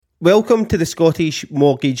Welcome to the Scottish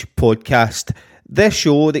Mortgage Podcast, this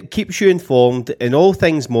show that keeps you informed in all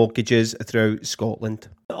things mortgages throughout Scotland.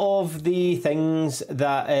 One of the things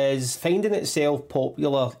that is finding itself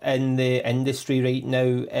popular in the industry right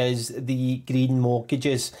now is the green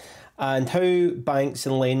mortgages and how banks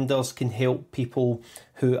and lenders can help people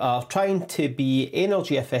who are trying to be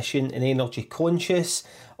energy efficient and energy conscious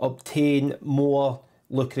obtain more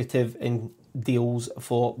lucrative deals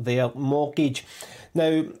for their mortgage.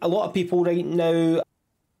 Now, a lot of people right now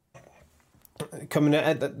coming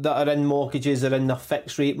at it that are in mortgages are in their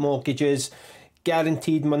fixed rate mortgages,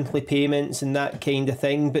 guaranteed monthly payments and that kind of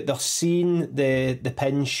thing, but they're seeing the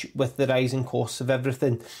pinch with the rising costs of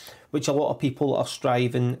everything, which a lot of people are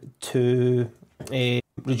striving to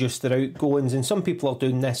reduce their outgoings, and some people are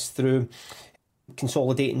doing this through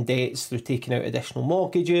consolidating debts, through taking out additional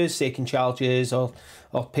mortgages, second charges or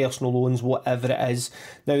personal loans, whatever it is.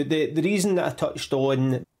 Now, the reason that I touched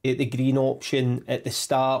on the green option at the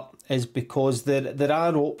start is because there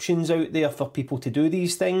are options out there for people to do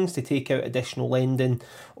these things, to take out additional lending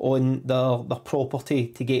on their property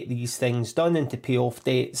to get these things done and to pay off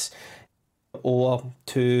debts or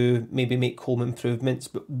to maybe make home improvements.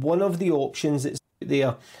 But one of the options that's out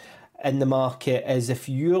there in the market is if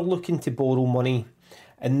you're looking to borrow money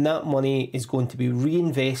and that money is going to be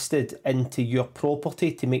reinvested into your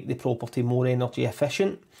property to make the property more energy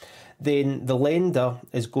efficient, then the lender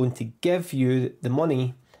is going to give you the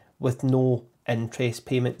money with no interest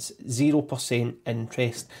payments, 0%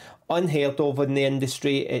 interest. Unheard of in the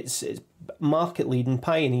industry. It's market leading,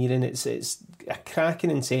 pioneering. It's a cracking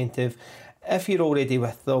incentive if you're already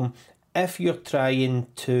with them, if you're trying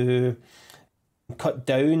to cut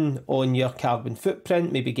down on your carbon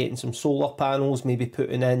footprint, maybe getting some solar panels, maybe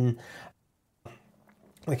putting in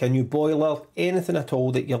like a new boiler, anything at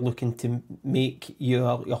all that you're looking to make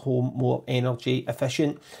your home more energy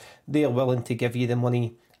efficient, they're willing to give you the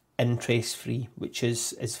money interest free, which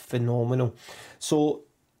is phenomenal. So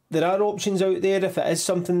there are options out there. If it is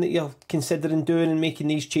something that you're considering doing and making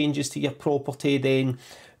these changes to your property, then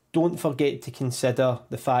don't forget to consider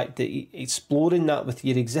the fact that exploring that with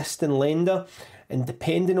your existing lender, and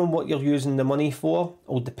depending on what you're using the money for,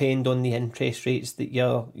 will depend on the interest rates that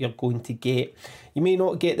you're going to get. You may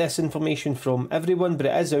not get this information from everyone, but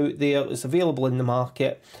it is out there, it's available in the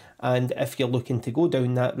market, and if you're looking to go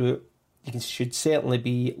down that route, you should certainly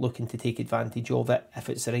be looking to take advantage of it if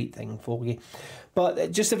it's the right thing for you.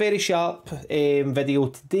 But just a very sharp video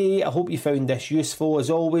today. I hope you found this useful.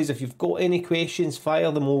 As always, if you've got any questions,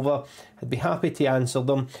 fire them over. I'd be happy to answer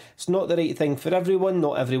them. It's not the right thing for everyone.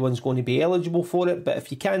 Not everyone's going to be eligible for it. But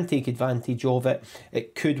if you can take advantage of it,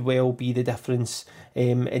 it could well be the difference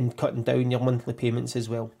in cutting down your monthly payments as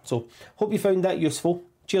well. So hope you found that useful.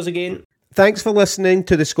 Cheers again. Thanks for listening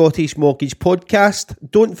to the Scottish Mortgage Podcast.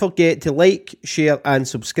 Don't forget to like, share and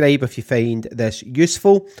subscribe if you find this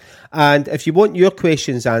useful. And if you want your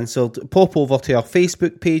questions answered, pop over to our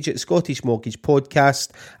Facebook page at Scottish Mortgage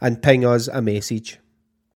Podcast and ping us a message.